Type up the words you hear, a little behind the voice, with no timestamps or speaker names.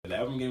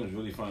Auburn game was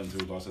really fun too.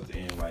 We lost at the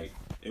end. Like,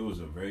 it was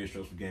a very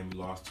stressful game. We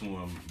lost to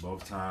them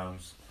both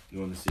times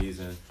during the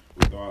season.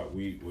 We thought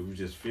we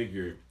just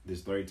figured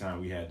this third time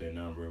we had their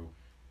number.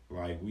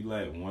 Like, we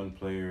let one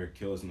player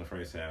kill us in the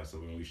first half, so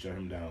when we shut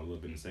him down a little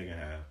bit in the second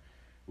half,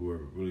 we were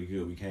really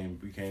good. We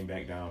came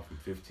back down from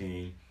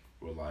 15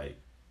 with like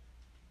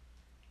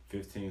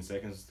 15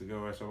 seconds to go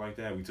or something like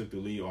that. We took the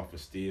lead off a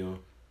steal.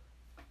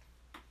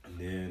 And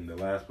then the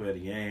last play of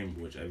the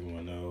game, which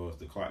everyone knows,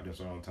 the clock didn't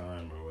start on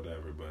time or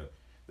whatever, but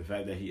the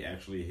fact that he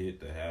actually hit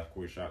the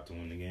half-court shot to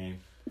win the game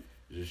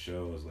just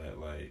shows that,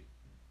 like,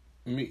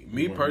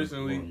 me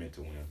personally,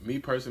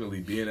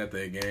 being at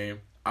that game,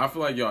 I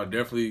feel like y'all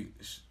definitely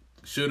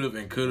should have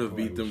and could have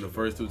beat them the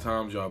first two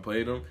times y'all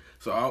played them.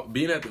 So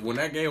when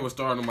that game was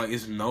starting, I'm like,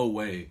 it's no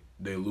way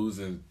they're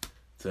losing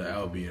to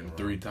Albion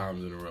 3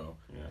 times in a row.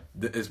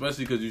 Yeah.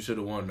 Especially because you should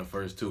have won the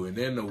first 2. And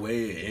then the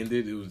way it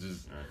ended, it was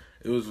just,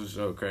 it was just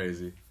so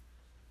crazy.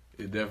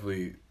 It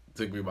definitely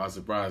took me by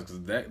surprise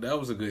because that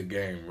was a good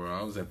game, bro.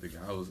 I was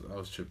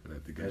tripping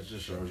at the game. That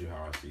just shows you how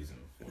our season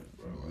went,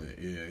 bro. Like,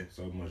 yeah,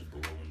 so much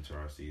blew into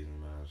our season,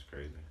 man. It's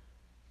crazy.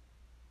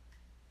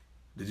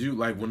 Did you,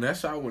 like, when that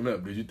shot went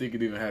up, did you think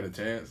it even had a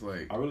chance?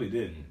 Like, I really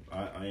didn't.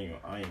 I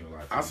ain't gonna lie to you.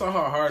 I saw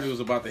how hard it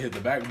was about to hit the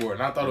backboard,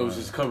 and I thought it was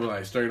just covered,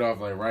 like, straight off,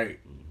 like, right.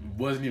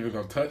 Wasn't even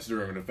gonna touch the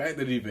rim. And the fact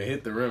that it even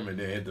hit the rim and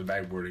then hit the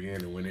backboard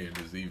again and went in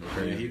is even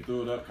crazy. Yeah, he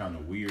threw it up kind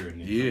of weird,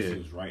 and then he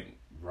was right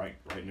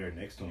there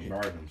next to him,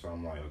 guarding him. So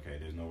I'm like, okay,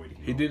 there's no way he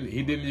can.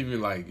 He didn't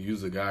even like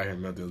use a guy or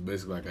nothing. It was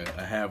basically like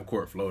a half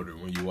court floater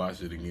when you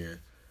watch it again.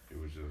 It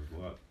was just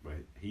luck, but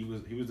he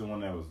was the one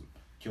that was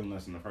killing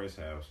us in the first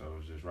half, so it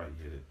was just right.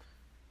 He hit it.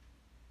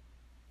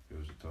 It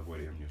was a tough way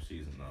to end your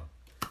season,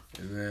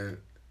 though.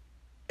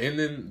 And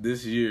then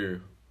this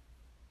year,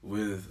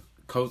 with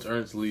Coach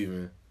Ernst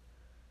leaving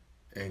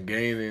and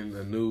gaining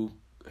a new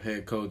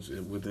head coach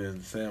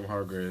within Sam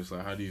Hargraves,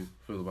 like, how do you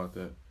feel about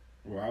that?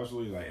 Well,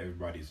 obviously, like,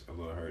 everybody's a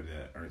little hurt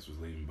that Ernst was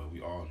leaving, but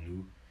we all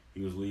knew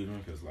he was leaving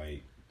because,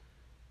 like,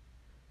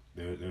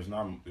 there's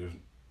nothing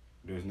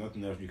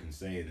else you can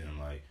say than,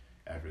 like,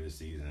 after this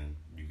season,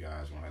 you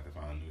guys gonna have to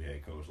find a new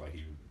head coach. Like,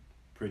 he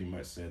pretty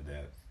much said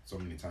that so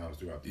many times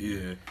throughout the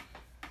year.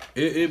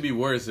 It'd be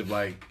worse if,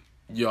 like,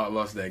 y'all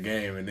lost that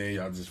game and then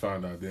y'all just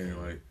found out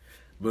then, like.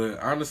 But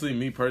honestly,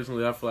 me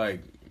personally, I feel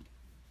like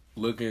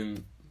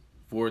looking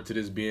forward to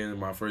this being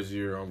my first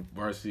year on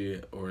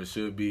varsity, or it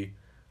should be,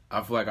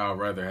 I feel like I'd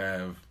rather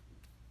have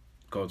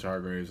Coach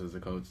Hargraves as a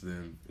coach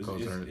than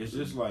Coach Ernst. It's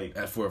just like,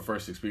 as for a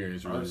first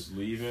experience, really. Ernst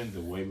leaving, the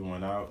way we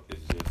went out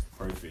is just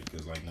perfect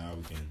because, like, now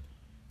we can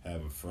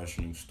have a fresh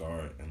new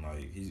start, and,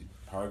 like,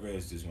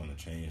 Hargraves just want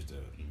to change the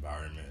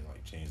environment,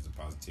 like, change the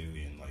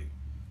positivity and, like,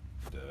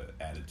 the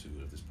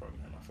attitude of this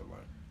program, I feel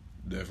like.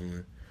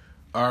 Definitely.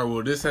 All right,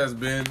 well, this has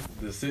been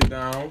the sit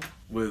down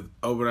with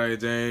Obadiah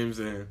James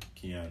and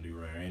Keon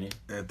DeRay.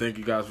 And thank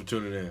you guys for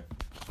tuning in.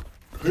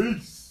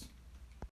 Peace.